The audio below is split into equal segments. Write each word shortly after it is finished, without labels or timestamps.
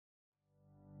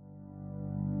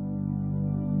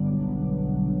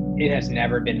It has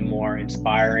never been more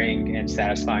inspiring and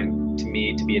satisfying to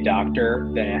me to be a doctor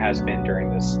than it has been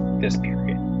during this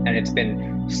period. And it's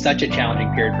been such a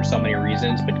challenging period for so many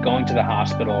reasons, but going to the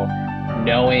hospital,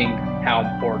 knowing how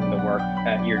important the work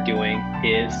that you're doing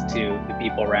is to the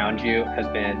people around you has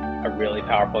been a really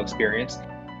powerful experience.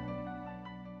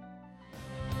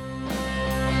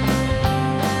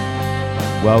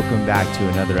 Welcome back to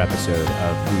another episode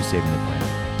of Who's Saving the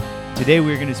Planet. Today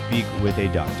we're going to speak with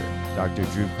a doctor, Dr.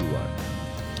 Dhruv Khullar.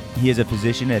 He is a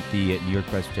physician at the New York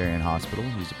Presbyterian Hospital.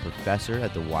 He's a professor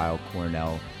at the Weill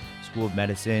Cornell School of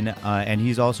Medicine, and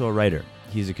he's also a writer.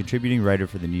 He's a contributing writer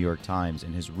for the New York Times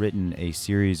and has written a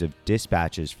series of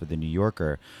dispatches for the New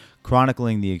Yorker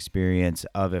chronicling the experience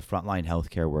of a frontline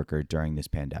healthcare worker during this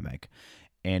pandemic.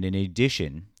 And in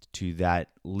addition to that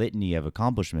litany of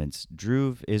accomplishments,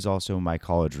 Dhruv is also my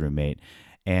college roommate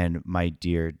and my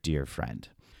dear, dear friend.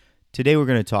 Today we're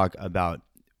going to talk about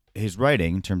his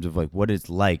writing in terms of what it's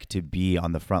like to be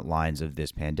on the front lines of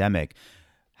this pandemic,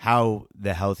 how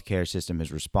the healthcare system has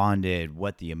responded,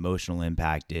 what the emotional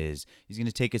impact is. He's going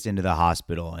to take us into the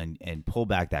hospital and pull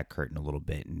back that curtain a little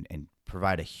bit and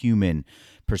provide a human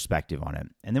perspective on it.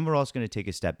 And then we're also going to take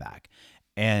a step back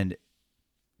and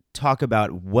talk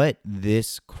about what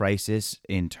this crisis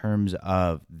in terms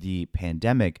of the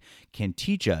pandemic can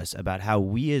teach us about how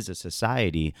we as a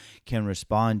society can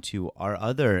respond to our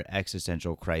other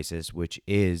existential crisis, which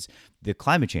is the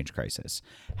climate change crisis.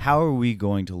 How are we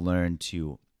going to learn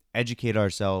to educate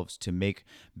ourselves, to make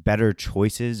better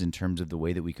choices in terms of the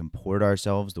way that we comport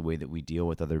ourselves, the way that we deal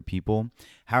with other people?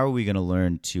 How are we going to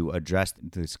learn to address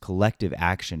this collective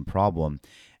action problem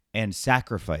and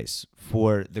sacrifice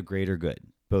for the greater good,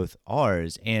 both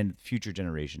ours and future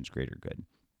generations' greater good?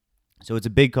 So it's a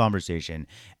big conversation,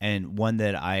 and one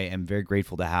that I am very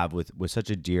grateful to have with such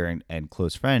a dear and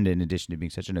close friend, in addition to being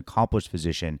such an accomplished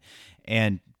physician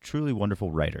and truly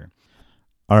wonderful writer.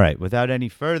 All right, without any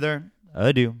further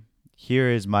ado, here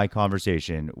is my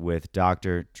conversation with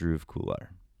Dr. Dhruv Khullar.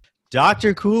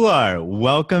 Dr. Khullar,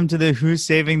 welcome to the Who's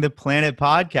Saving the Planet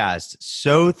podcast.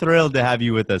 So thrilled to have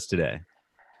you with us today.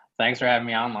 Thanks for having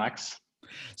me on, Lex.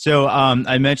 So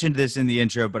I mentioned this in the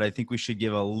intro, but I think we should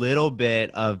give a little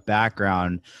bit of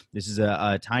background. This is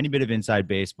a tiny bit of inside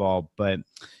baseball, but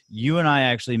you and I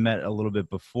actually met a little bit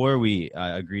before we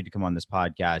agreed to come on this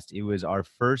podcast. It was our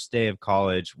first day of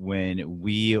college when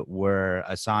we were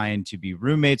assigned to be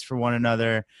roommates for one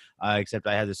another, except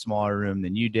I had a smaller room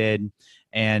than you did.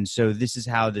 And so this is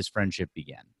how this friendship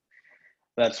began.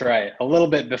 That's right. A little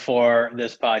bit before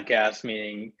this podcast,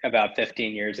 meaning about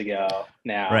 15 years ago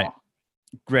now. Right.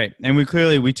 Great. And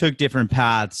we took different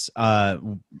paths,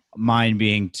 mine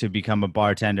being to become a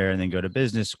bartender and then go to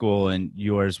business school, and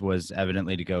yours was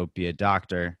evidently to go be a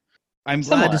doctor. I'm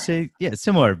glad to say,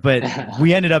 similar, but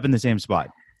we ended up in the same spot.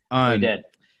 We did.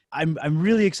 I'm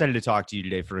really excited to talk to you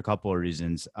today for a couple of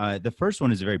reasons. The first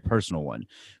one is a very personal one,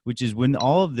 which is when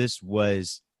all of this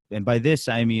was, and by this,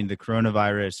 I mean the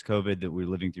coronavirus, COVID that we're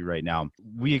living through right now,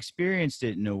 we experienced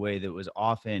it in a way that was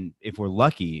often, if we're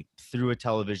lucky, through a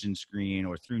television screen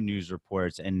or through news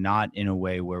reports, and not in a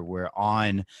way where we're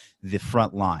on the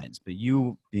front lines. But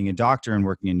you, being a doctor and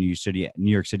working in New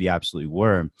York City absolutely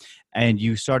were. And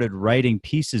you started writing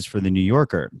pieces for the New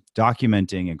Yorker,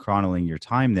 documenting and chronicling your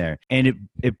time there. And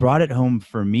it brought it home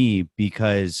for me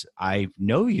because I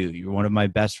know you. You're one of my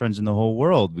best friends in the whole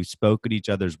world. We spoke at each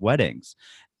other's weddings.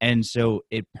 And so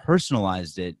it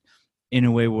personalized it in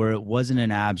a way where it wasn't an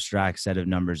abstract set of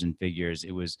numbers and figures.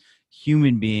 It was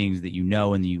human beings that you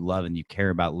know and that you love and you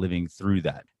care about living through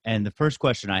that. And the first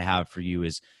question I have for you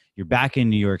is, you're back in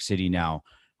New York City now.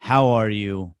 How are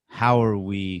you? How are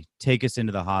we? Take us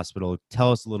into the hospital.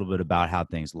 Tell us a little bit about how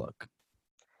things look.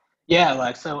 Yeah,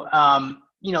 Lex. So,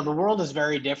 the world is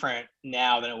very different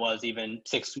now than it was even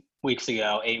 6 weeks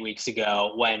ago, 8 weeks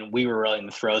ago, when we were really in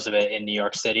the throes of it in New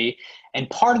York City. And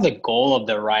part of the goal of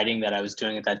the writing that I was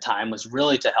doing at that time was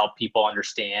really to help people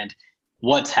understand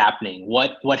what's happening,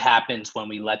 what happens when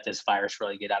we let this virus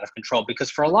really get out of control.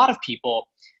 Because for a lot of people,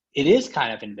 it is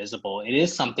kind of invisible. It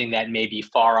is something that may be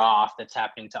far off that's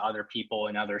happening to other people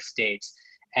in other states.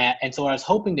 And so what I was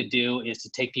hoping to do is to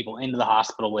take people into the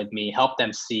hospital with me, help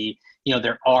them see,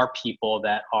 there are people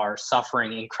that are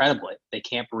suffering incredibly. They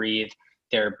can't breathe.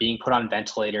 They're being put on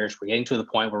ventilators. We're getting to the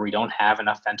point where we don't have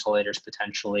enough ventilators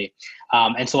potentially.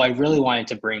 And so I really wanted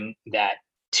to bring that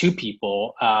to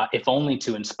people, if only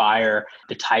to inspire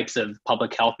the types of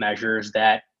public health measures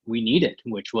that we needed,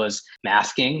 which was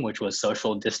masking, which was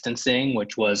social distancing,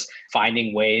 which was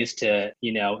finding ways to,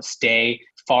 stay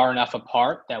far enough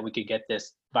apart that we could get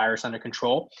this virus under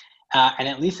control. And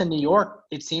at least in New York,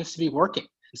 it seems to be working.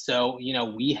 So,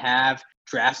 we have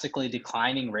drastically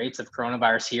declining rates of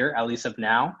coronavirus here, at least of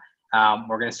now.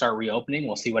 We're going to start reopening.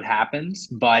 We'll see what happens.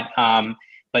 But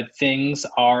things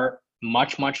are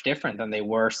much, much different than they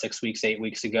were 6 weeks, 8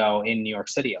 weeks ago in New York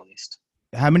City, at least.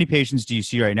 How many patients do you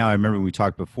see right now? I remember we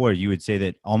talked before, you would say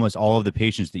that almost all of the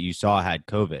patients that you saw had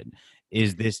COVID.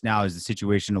 Is the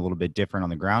situation a little bit different on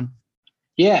the ground?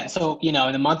 Yeah. So, in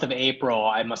the month of April,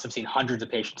 I must have seen hundreds of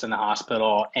patients in the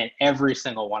hospital, and every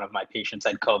single one of my patients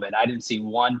had COVID. I didn't see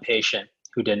one patient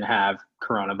who didn't have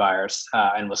coronavirus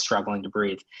and was struggling to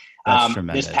breathe. That's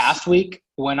tremendous. This past week,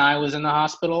 when I was in the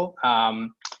hospital, I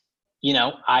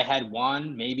had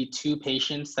one, maybe two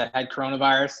patients that had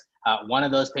coronavirus. One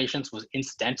of those patients was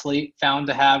incidentally found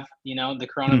to have, the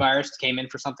coronavirus, came in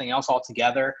for something else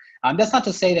altogether. That's not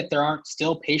to say that there aren't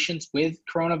still patients with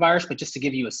coronavirus, but just to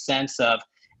give you a sense of,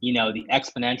 the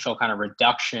exponential kind of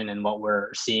reduction in what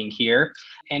we're seeing here.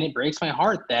 And it breaks my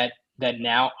heart that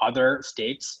now other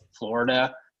states,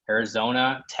 Florida,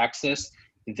 Arizona, Texas,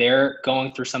 they're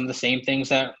going through some of the same things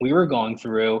that we were going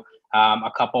through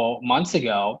a couple months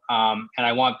ago. And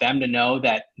I want them to know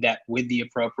that with the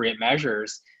appropriate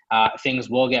measures, things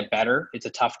will get better. It's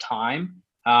a tough time,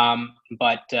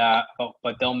 but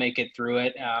they'll make it through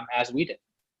it as we did.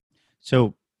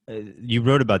 So you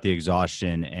wrote about the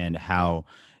exhaustion and how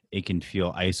it can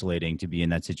feel isolating to be in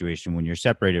that situation when you're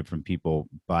separated from people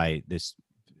by this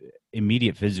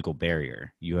immediate physical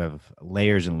barrier. You have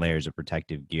layers and layers of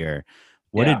protective gear.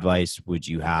 What advice would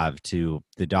you have to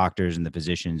the doctors and the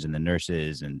physicians and the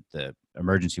nurses and the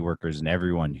emergency workers and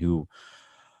everyone who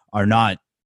are not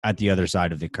at the other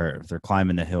side of the curve? They're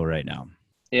climbing the hill right now.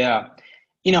 Yeah.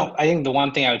 I think the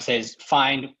one thing I would say is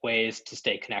find ways to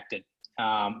stay connected.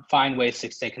 Find ways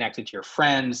to stay connected to your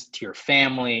friends, to your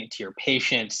family, to your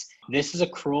patients. This is a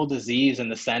cruel disease in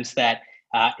the sense that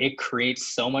it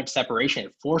creates so much separation.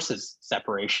 It forces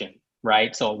separation,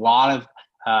 right? So a lot of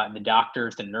the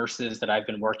doctors, the nurses that I've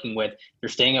been working with, they're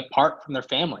staying apart from their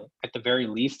family. At the very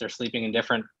least, they're sleeping in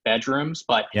different bedrooms,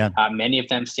 but many of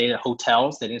them stayed at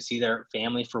hotels. They didn't see their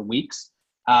family for weeks.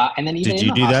 And then even did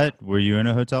you do that? Were you in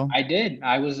a hotel? I did.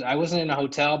 I wasn't in a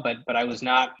hotel, but I was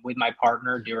not with my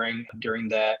partner during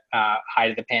the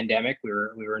height of the pandemic. We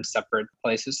were in separate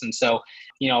places, and so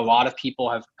a lot of people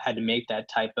have had to make that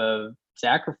type of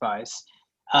sacrifice.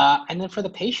 And then for the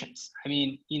patients,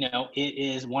 it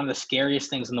is one of the scariest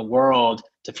things in the world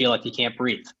to feel like you can't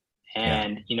breathe.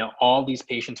 And, all these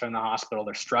patients are in the hospital.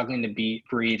 They're struggling to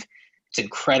breathe. It's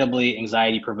incredibly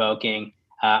anxiety provoking.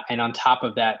 And on top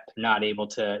of that, they're not able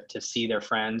to see their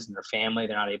friends and their family.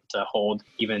 They're not able to hold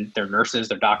even their nurses,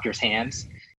 their doctors' hands.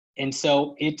 And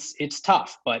so it's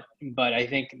tough, but I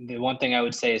think the one thing I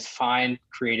would say is find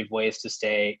creative ways to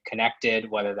stay connected,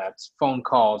 whether that's phone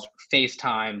calls, or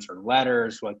FaceTimes, or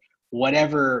letters,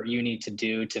 whatever you need to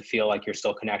do to feel like you're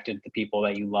still connected to the people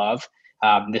that you love.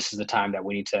 This is the time that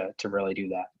we need to really do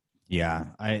that. Yeah,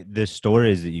 the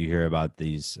stories that you hear about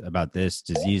this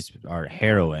disease are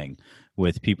harrowing,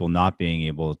 with people not being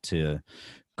able to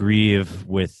grieve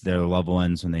with their loved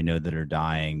ones when they know that are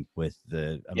dying, with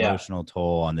the emotional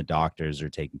toll on the doctors who are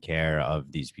taking care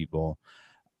of these people.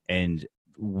 And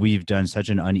we've done such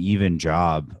an uneven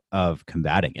job of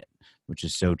combating it, which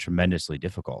is so tremendously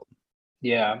difficult.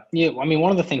 Yeah.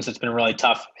 One of the things that's been really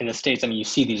tough in the States, you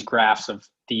see these graphs of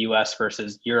the US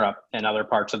versus Europe and other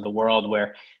parts of the world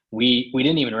where we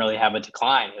didn't even really have a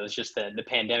decline. It was just that the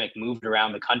pandemic moved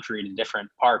around the country to different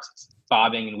parts. It's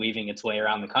bobbing and weaving its way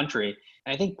around the country.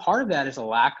 And I think part of that is a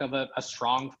lack of a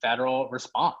strong federal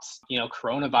response.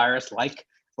 Coronavirus,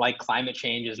 like climate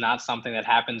change, is not something that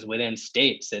happens within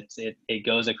states. It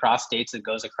goes across states, it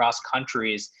goes across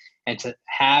countries. And to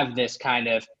have this kind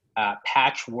of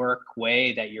patchwork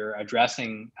way that you're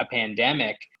addressing a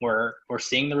pandemic, we're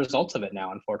seeing the results of it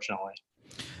now, unfortunately.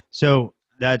 So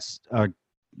that's a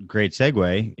great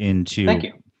segue into. Thank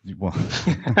you. Well,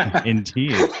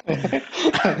 indeed.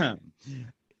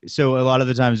 So a lot of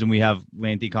the times when we have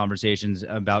lengthy conversations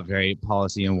about very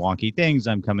policy and wonky things,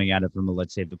 I'm coming at it from a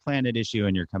let's save the planet issue,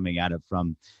 and you're coming at it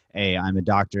from I'm a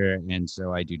doctor, and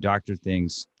so I do doctor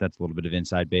things. That's a little bit of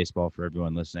inside baseball for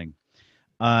everyone listening.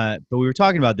 But we were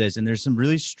talking about this, and there's some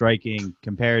really striking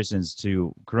comparisons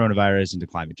to coronavirus and to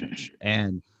climate change.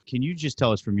 And can you just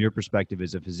tell us from your perspective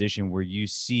as a physician where you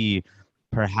see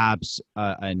perhaps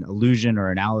an allusion or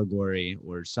an allegory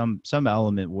or some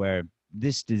element where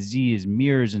this disease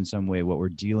mirrors in some way what we're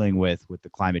dealing with the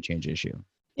climate change issue?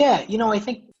 Yeah, I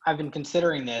think I've been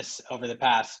considering this over the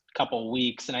past couple of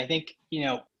weeks. And I think,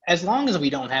 as long as we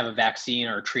don't have a vaccine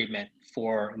or a treatment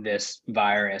for this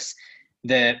virus,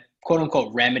 the quote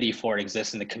unquote remedy for it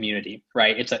exists in the community,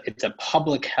 right? It's a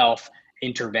public health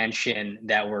intervention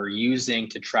that we're using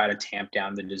to try to tamp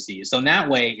down the disease. So in that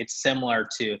way, it's similar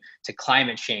to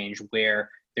climate change, where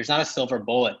there's not a silver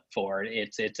bullet for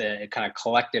it. It's a kind of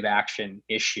collective action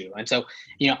issue. And so,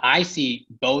 I see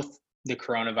both the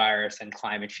coronavirus and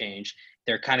climate change.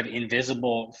 They're kind of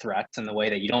invisible threats in the way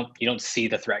that you don't see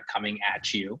the threat coming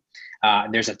at you.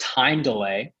 There's a time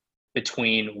delay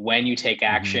between when you take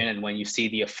action and when you see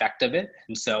the effect of it.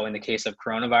 And so in the case of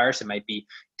coronavirus, it might be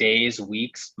days,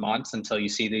 weeks, months until you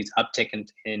see these uptick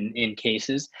in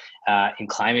cases. In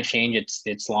climate change,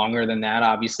 it's longer than that,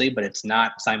 obviously, but it's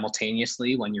not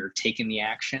simultaneously when you're taking the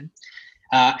action.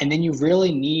 And then you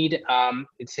really need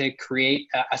to create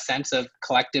a sense of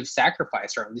collective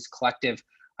sacrifice, or at least collective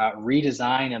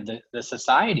redesign of the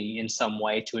society in some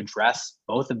way to address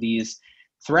both of these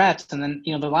threats. And then,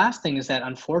 the last thing is that,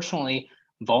 unfortunately,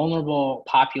 vulnerable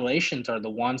populations are the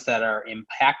ones that are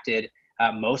impacted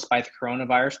most by the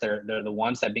coronavirus. They're the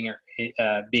ones that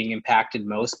being impacted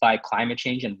most by climate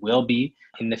change and will be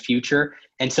in the future.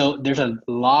 And so there's a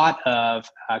lot of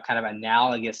kind of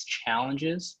analogous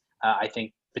challenges, I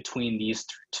think, between these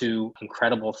two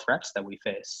incredible threats that we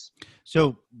face.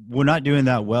 So we're not doing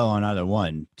that well on either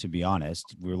one, to be honest.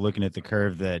 We're looking at the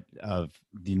curve of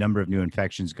the number of new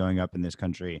infections going up in this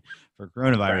country for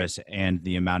coronavirus, right, and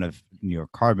the amount of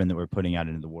carbon that we're putting out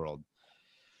into the world.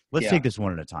 Let's take this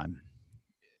one at a time.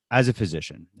 As a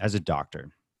physician, as a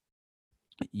doctor,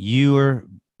 your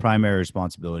primary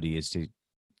responsibility is to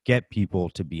get people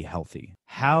to be healthy.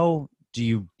 How do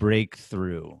you break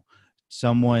through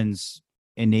someone's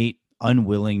innate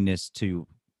unwillingness to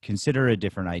consider a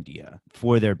different idea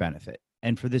for their benefit?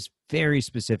 And for this very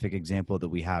specific example that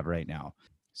we have right now,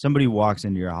 somebody walks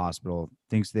into your hospital,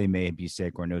 thinks they may be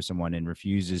sick or know someone, and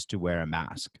refuses to wear a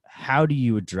mask. How do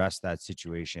you address that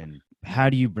situation? How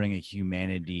do you bring a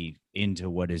humanity into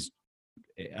what is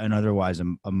an otherwise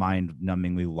a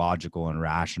mind-numbingly logical and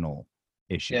rational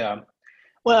issue? Yeah.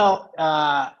 Well,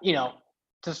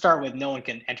 to start with, no one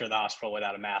can enter the hospital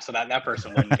without a mask, so that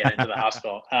person wouldn't get into the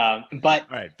hospital. But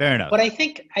all right, fair enough. But I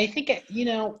think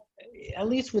at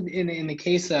least in the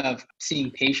case of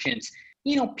seeing patients,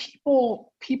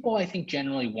 people I think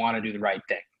generally want to do the right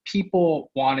thing. People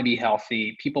want to be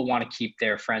healthy. People want to keep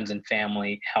their friends and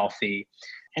family healthy,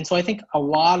 and so I think a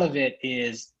lot of it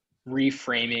is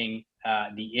reframing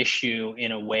the issue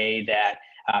in a way that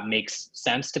makes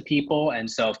sense to people. And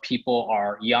so if people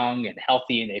are young and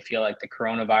healthy and they feel like the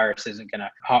coronavirus isn't going to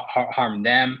harm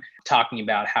them, talking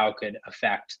about how it could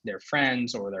affect their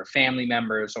friends or their family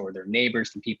members or their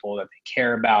neighbors, the people that they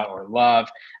care about or love,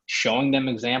 showing them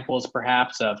examples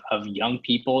perhaps of young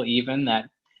people even that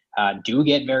do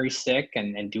get very sick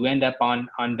and do end up on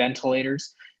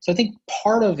ventilators. So I think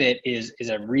part of it is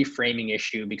a reframing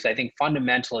issue, because I think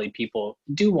fundamentally people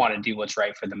do want to do what's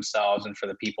right for themselves and for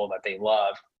the people that they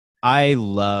love. I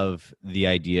love the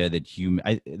idea that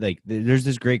there's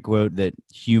this great quote that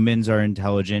humans are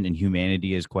intelligent and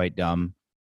humanity is quite dumb.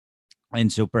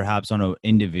 And so perhaps on an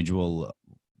individual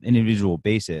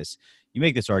basis, you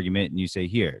make this argument and you say,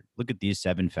 here, look at these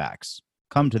 7 facts,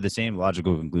 come to the same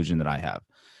logical conclusion that I have.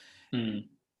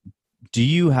 Do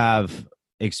you have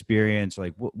experience,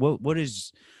 like what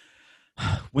is,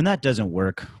 when that doesn't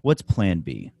work, what's plan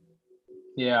B?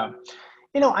 Yeah.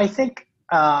 I think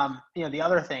the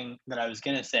other thing that I was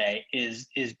going to say is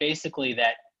basically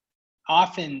that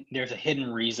often there's a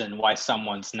hidden reason why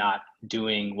someone's not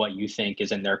doing what you think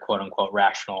is in their quote unquote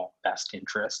rational best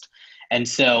interest. And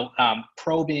so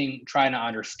probing, trying to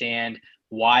understand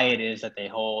why it is that they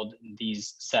hold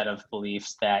these set of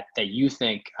beliefs that you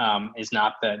think is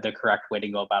not the correct way to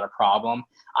go about a problem.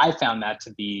 I found that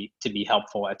to be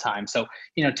helpful at times. So,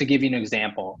 to give you an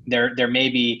example, there may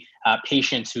be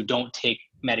patients who don't take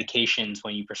medications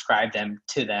when you prescribe them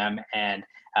to them, and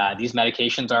these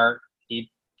medications are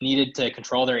needed to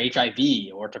control their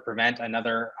HIV or to prevent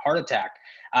another heart attack.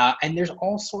 And there's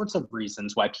all sorts of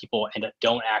reasons why people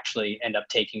don't actually end up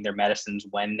taking their medicines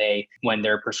when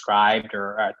they're prescribed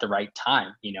or at the right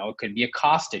time. It could be a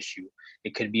cost issue.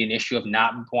 It could be an issue of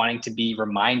not wanting to be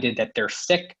reminded that they're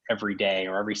sick every day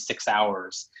or every 6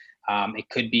 hours. It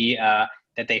could be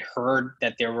that they heard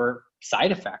that there were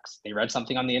side effects. They read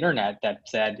something on the internet that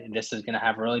said this is going to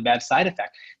have a really bad side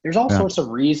effect. There's all sorts of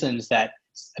reasons that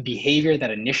a behavior that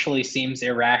initially seems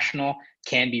irrational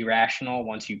can be rational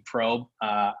once you probe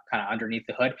kind of underneath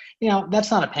the hood. That's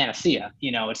not a panacea.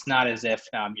 It's not as if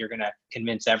you're going to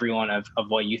convince everyone of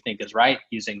what you think is right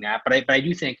using that. But I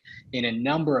do think in a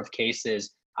number of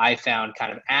cases, I found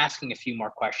kind of asking a few more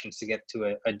questions to get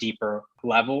to a deeper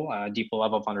level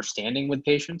of understanding with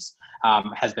patients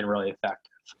has been really effective.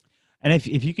 And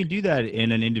if you can do that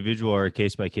in an individual or a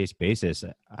case by case basis,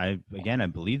 I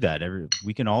believe that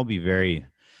we can all be very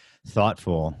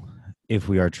thoughtful if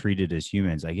we are treated as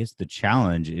humans. I guess the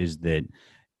challenge is that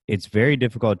it's very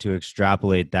difficult to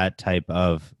extrapolate that type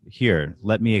of here,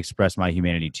 let me express my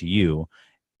humanity to you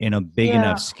in a big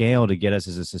enough Yeah. scale to get us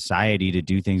as a society to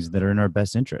do things that are in our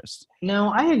best interest.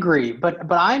 No, I agree, but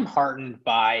I'm heartened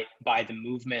by the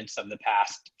movements of the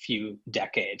past few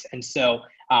decades, and so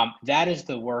that is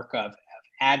the work of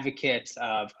advocates,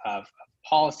 of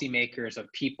policymakers,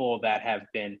 of people that have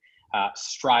been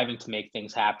striving to make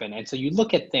things happen. And so you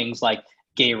look at things like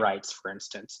gay rights, for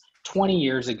instance. 20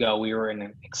 years ago, we were in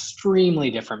an extremely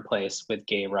different place with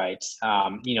gay rights.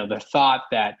 The thought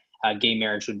that gay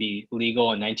marriage would be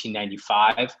legal in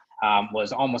 1995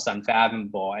 was almost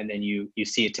unfathomable, and then you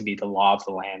see it to be the law of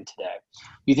the land today.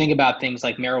 You think about things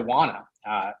like marijuana,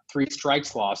 three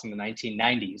strikes laws in the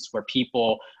 1990s, where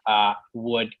people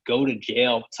would go to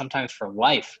jail sometimes for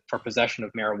life for possession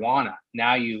of marijuana.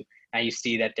 Now you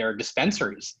see that there are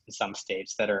dispensaries in some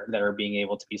states that are being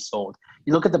able to be sold.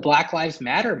 You look at the Black Lives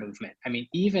Matter movement. I mean,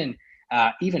 even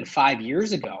 5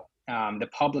 years ago, the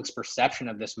public's perception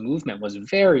of this movement was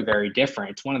very, very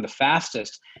different. It's one of the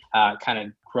fastest kind of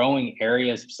growing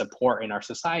areas of support in our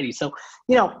society. So,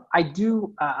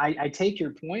 I take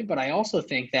your point, but I also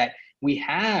think that we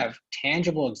have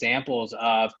tangible examples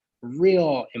of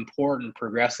real important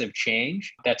progressive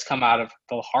change that's come out of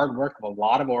the hard work of a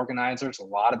lot of organizers, a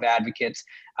lot of advocates,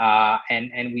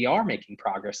 and we are making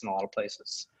progress in a lot of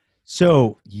places.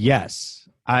 So yes,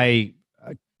 I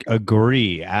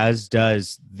agree, as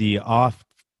does the oft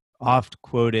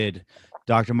quoted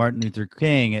Dr. Martin Luther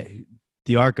King,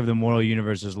 the arc of the moral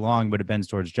universe is long, but it bends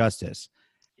towards justice.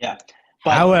 Yeah.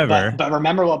 But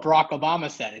remember what Barack Obama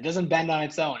said. It doesn't bend on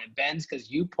its own. It bends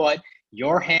because you put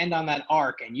your hand on that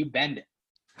arc and you bend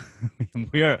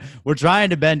it. we're trying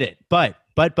to bend it, but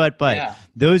Yeah.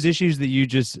 those issues that you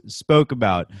just spoke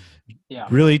about, Yeah.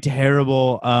 really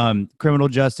terrible, criminal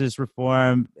justice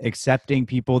reform, accepting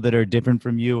people that are different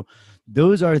from you,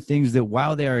 those are things that,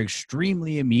 while they are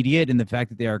extremely immediate in the fact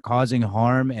that they are causing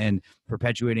harm and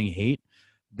perpetuating hate,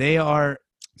 they are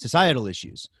societal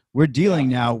issues. We're dealing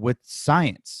now with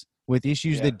science, with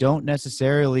issues that don't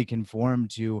necessarily conform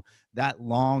to that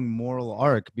long moral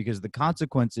arc, because the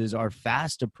consequences are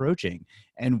fast approaching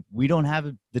and we don't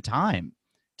have the time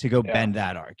to go bend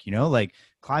that arc. Like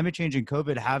climate change and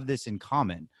COVID have this in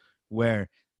common, where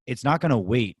it's not going to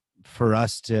wait for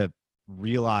us to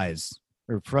realize,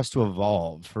 or for us to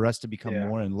evolve, for us to become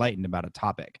more enlightened about a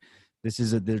topic.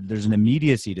 There's an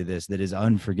immediacy to this that is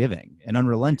unforgiving and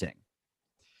unrelenting.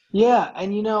 Yeah,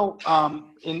 and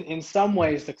in some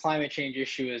ways, the climate change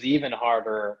issue is even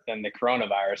harder than the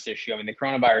coronavirus issue. I mean, the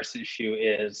coronavirus issue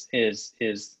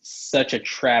is such a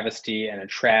travesty and a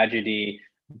tragedy,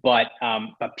 but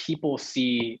people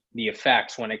see the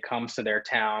effects when it comes to their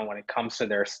town, when it comes to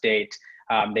their state.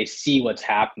 They see what's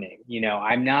happening.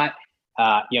 I'm not.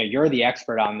 You're the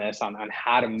expert on this, on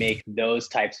how to make those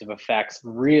types of effects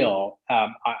real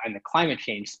in the climate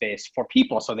change space for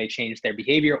people, so they change their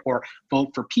behavior or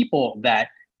vote for people that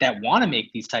want to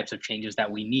make these types of changes that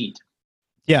we need.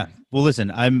 Yeah. Well,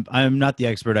 listen, I'm not the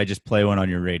expert. I just play one on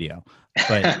your radio,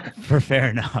 but fair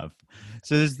enough.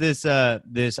 So there's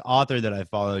this author that I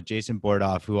follow, Jason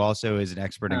Bordoff, who also is an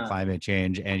expert in climate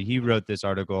change, and he wrote this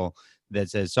article that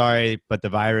says, sorry, but the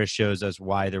virus shows us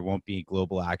why there won't be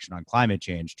global action on climate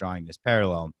change, drawing this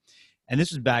parallel. And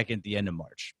this was back at the end of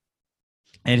March.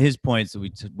 And his points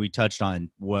that we touched on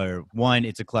were, one,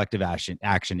 it's a collective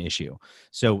action issue.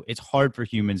 So it's hard for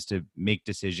humans to make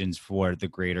decisions for the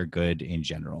greater good in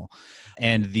general.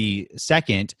 And the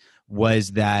second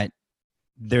was that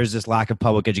there's this lack of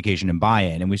public education and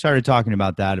buy-in. And we started talking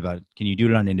about that, about can you do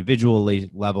it on an individual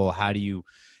level? How do you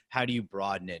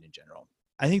broaden it in general?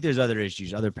 I think there's other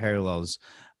issues, other parallels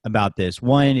about this.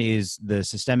 One is the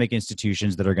systemic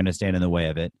institutions that are going to stand in the way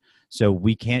of it. So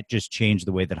we can't just change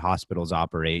the way that hospitals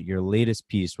operate. Your latest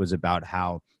piece was about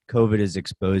how COVID is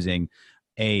exposing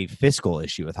a fiscal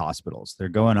issue with hospitals. They're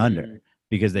going under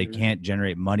because they can't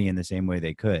generate money in the same way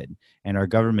they could. And our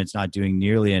government's not doing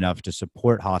nearly enough to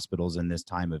support hospitals in this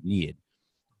time of need.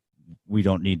 We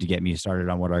don't need to get me started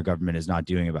on what our government is not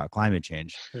doing about climate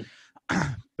change.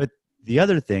 But the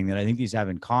other thing that I think these have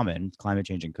in common, climate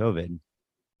change and COVID,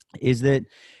 is that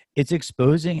it's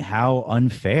exposing how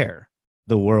unfair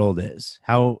the world is,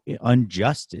 how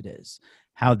unjust it is,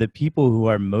 how the people who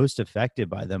are most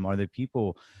affected by them are the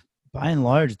people, by and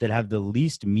large, that have the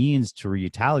least means to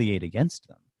retaliate against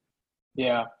them.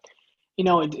 Yeah.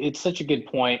 It's such a good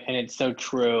point, and it's so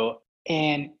true.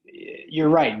 And you're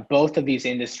right. Both of these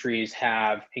industries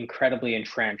have incredibly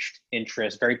entrenched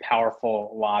interests, very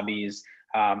powerful lobbies,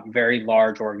 very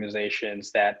large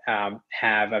organizations that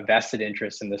have a vested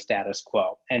interest in the status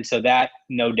quo. And so that,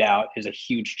 no doubt, is a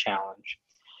huge challenge.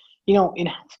 In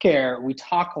healthcare, we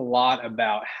talk a lot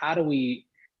about how do we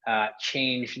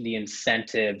change the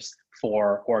incentives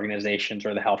for organizations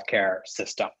or the healthcare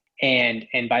system. And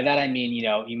by that I mean,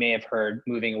 you may have heard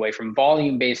moving away from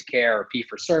volume-based care or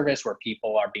fee-for-service, where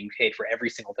people are being paid for every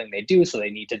single thing they do, so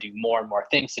they need to do more and more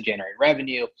things to generate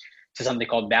revenue, to something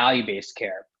called value-based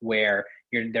care, where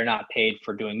they're not paid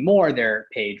for doing more, they're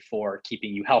paid for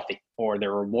keeping you healthy, or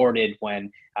they're rewarded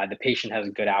when the patient has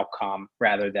a good outcome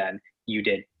rather than you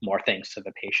did more things to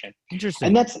the patient. Interesting.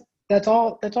 And that's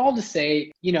all to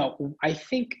say, I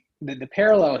think the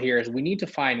parallel here is we need to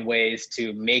find ways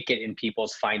to make it in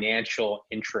people's financial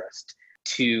interest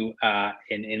to,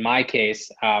 in my case,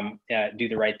 do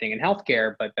the right thing in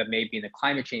healthcare, but maybe in the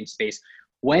climate change space,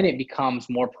 when it becomes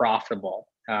more profitable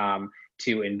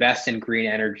to invest in green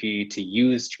energy, to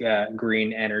use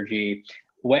green energy,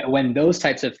 when those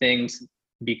types of things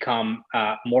become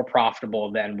more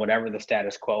profitable than whatever the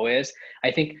status quo is,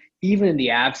 I think even in the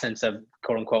absence of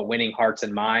quote unquote winning hearts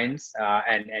and minds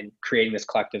and creating this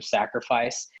collective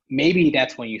sacrifice, maybe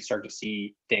that's when you start to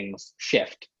see things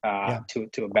shift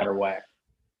to a better way.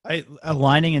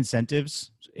 Aligning incentives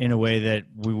in a way that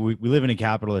we live in a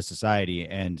capitalist society,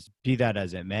 and be that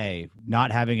as it may,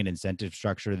 not having an incentive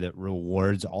structure that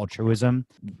rewards altruism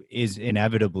is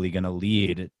inevitably going to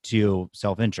lead to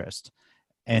self-interest.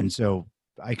 And so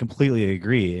I completely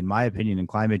agree. In my opinion, in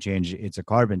climate change, it's a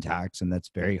carbon tax, and that's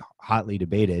very hotly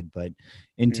debated. But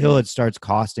until it starts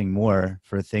costing more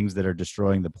for things that are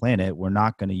destroying the planet, we're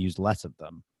not going to use less of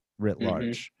them writ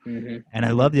large. And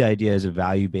I love the ideas of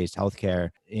value-based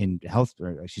healthcare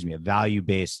a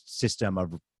value-based system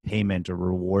of payment or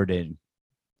rewarding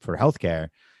for healthcare.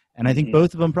 And I think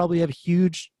both of them probably have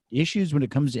huge issues when it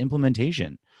comes to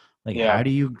implementation. Like, how do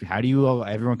you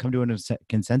everyone come to a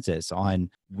consensus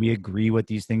on, we agree what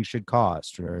these things should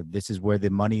cost, or this is where the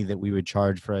money that we would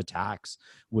charge for a tax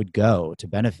would go to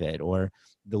benefit, or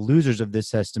the losers of this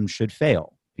system should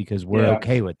fail because we're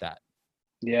okay with that.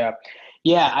 Yeah.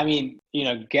 I mean,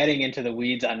 getting into the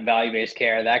weeds on value-based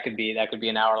care, that could be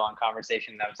an hour-long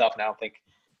conversation in itself, and I don't think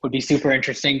would be super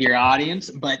interesting to your audience.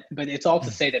 But it's all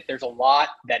to say that there's a lot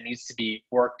that needs to be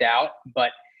worked out.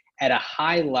 But at a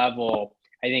high level,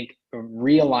 I think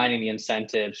realigning the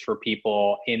incentives for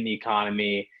people in the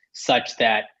economy such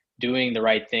that doing the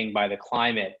right thing by the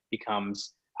climate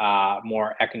becomes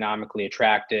more economically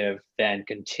attractive than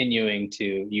continuing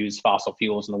to use fossil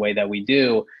fuels in the way that we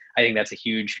do. I think that's a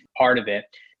huge part of it.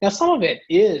 Now, some of it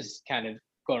is kind of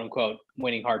quote unquote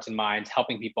winning hearts and minds,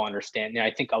 helping people understand. I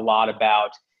think a lot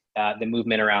about the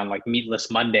movement around like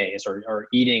meatless Mondays or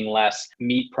eating less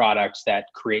meat products that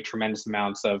create tremendous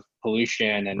amounts of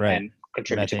pollution and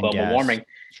contribute to global warming.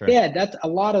 Sure. Yeah, that's a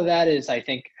lot of that is, I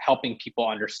think, helping people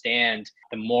understand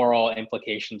the moral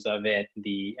implications of it,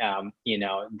 the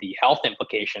the health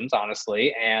implications,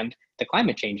 honestly, and the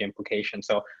climate change implications.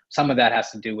 So some of that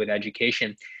has to do with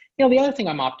education. The other thing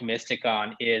I'm optimistic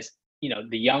on is,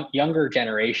 the younger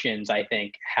generations, I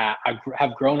think,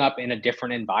 have grown up in a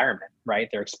different environment, right?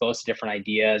 They're exposed to different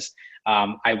ideas.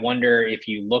 I wonder if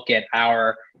you look at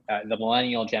the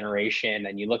millennial generation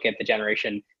and you look at the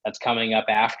generation that's coming up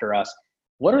after us,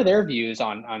 what are their views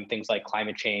on things like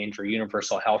climate change or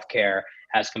universal health care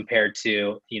as compared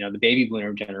to, the baby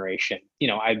boomer generation?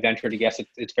 I venture to guess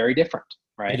it's very different,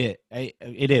 right?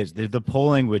 It is. The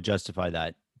polling would justify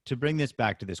that. To bring this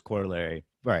back to this corollary,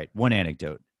 right, one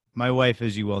anecdote. My wife,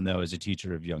 as you well know, is a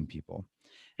teacher of young people.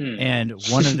 And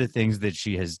one of the things that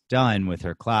she has done with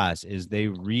her class is they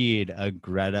read a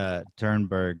Greta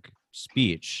Thunberg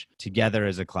speech together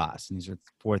as a class. And these are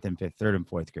third and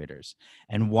fourth graders.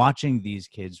 And watching these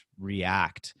kids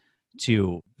react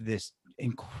to this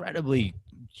incredibly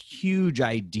huge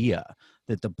idea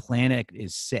that the planet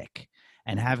is sick,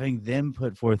 and having them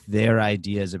put forth their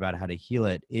ideas about how to heal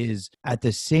it is at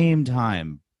the same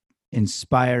time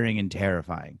inspiring and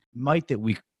terrifying. Might that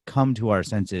we come to our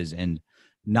senses and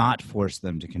not force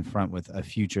them to confront with a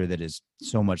future that is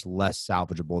so much less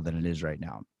salvageable than it is right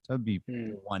now. So that would be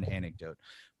one anecdote.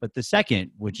 But the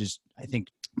second, which is, I think,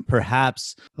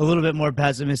 perhaps a little bit more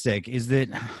pessimistic, is that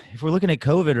if we're looking at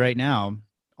COVID right now,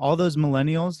 all those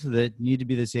millennials that need to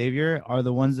be the savior are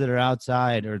the ones that are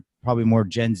outside, or probably more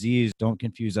Gen Zs. Don't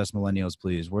confuse us millennials,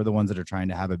 please. We're the ones that are trying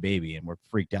to have a baby and we're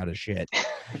freaked out as shit.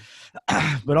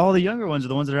 But all the younger ones are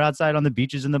the ones that are outside on the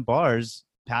beaches and the bars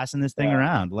passing this thing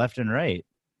around left and right.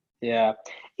 Yeah.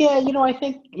 Yeah. I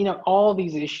think, all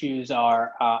these issues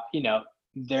are,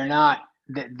 they're not,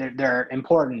 they're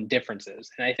important differences.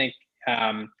 And I think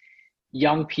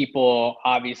young people,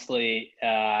 obviously,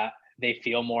 they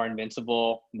feel more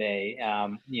invincible. They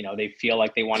feel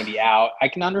like they want to be out. I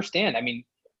can understand.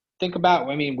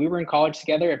 We were in college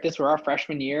together. If this were our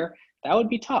freshman year, that would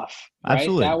be tough, right?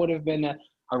 Absolutely. That would have been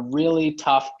a really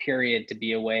tough period to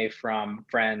be away from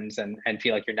friends and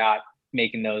feel like you're not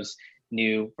making those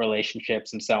new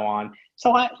relationships and so on.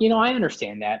 So I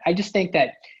understand that. I just think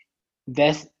that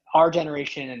our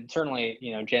generation, and certainly,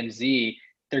 Gen Z,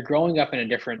 they're growing up in a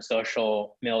different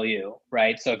social milieu,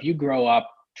 right? So if you grow up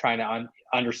trying to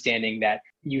understanding that,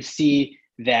 you see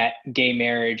that gay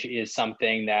marriage is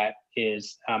something that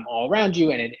is all around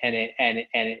you, and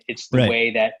it's the Right.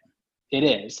 way that it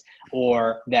is,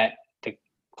 or that the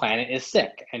planet is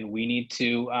sick and we need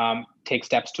to take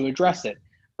steps to address it,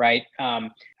 right?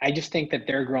 I just think that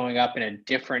they're growing up in a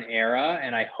different era,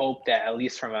 and I hope that, at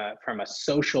least from a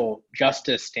social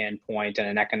justice standpoint and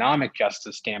an economic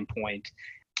justice standpoint,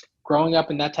 growing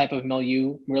up in that type of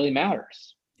milieu really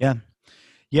matters. Yeah.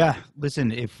 Yeah.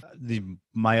 Listen,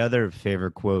 my other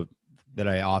favorite quote that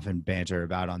I often banter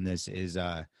about on this is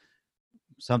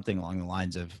something along the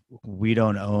lines of, we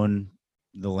don't own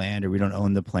the land, or we don't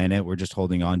own the planet. We're just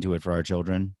holding on to it for our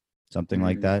children. Something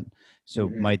like that. So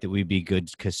might that we be good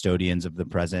custodians of the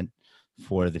present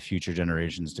for the future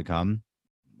generations to come.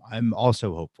 I'm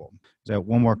also hopeful. So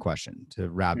one more question to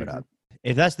wrap it up.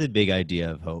 If that's the big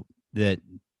idea of hope, that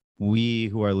we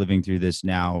who are living through this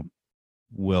now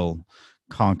will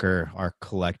conquer our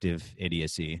collective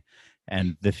idiocy,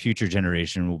 and the future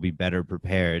generation will be better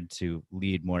prepared to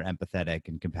lead more empathetic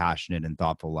and compassionate and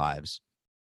thoughtful lives.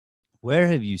 Where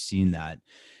have you seen that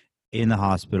in the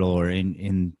hospital or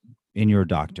in your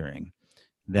doctoring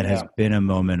that has been a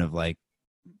moment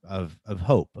of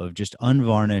hope, of just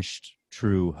unvarnished,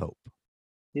 true hope?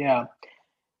 Yeah.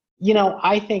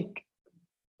 I think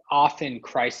often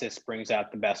crisis brings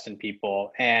out the best in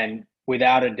people. And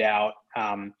without a doubt,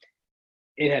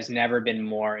 it has never been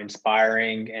more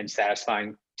inspiring and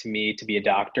satisfying to me to be a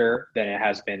doctor than it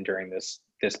has been during this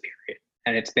period.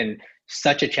 And it's been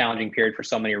such a challenging period for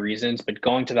so many reasons, but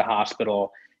going to the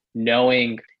hospital,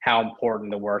 knowing how important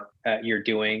the work you're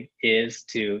doing is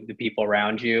to the people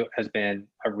around you, has been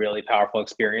a really powerful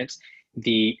experience.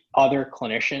 The other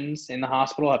clinicians in the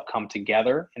hospital have come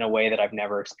together in a way that I've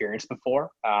never experienced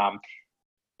before.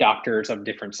 Doctors of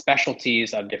different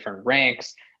specialties, of different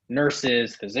ranks,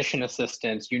 nurses, physician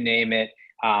assistants, you name it.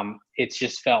 It's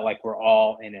just felt like we're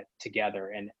all in it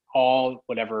together, and all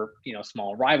whatever,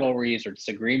 small rivalries or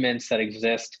disagreements that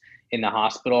exist in the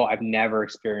hospital, I've never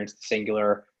experienced the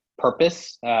singular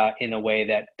purpose in a way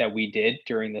that we did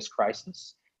during this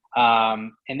crisis.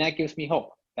 And that gives me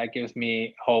hope. That gives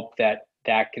me hope that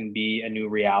can be a new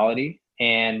reality.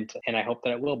 And I hope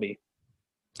that it will be.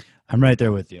 I'm right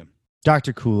there with you.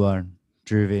 Dr. Kular,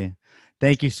 Dhruvi,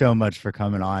 thank you so much for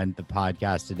coming on the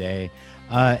podcast today.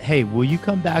 Hey, will you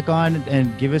come back on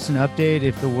and give us an update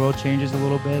if the world changes a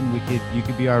little bit, and you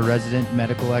could be our resident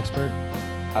medical expert?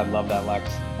 I'd love that, Lex.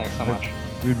 Thanks so much.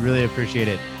 We'd really appreciate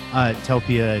it. Tell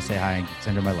Pia I say hi and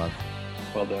send her my love.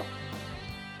 Will do.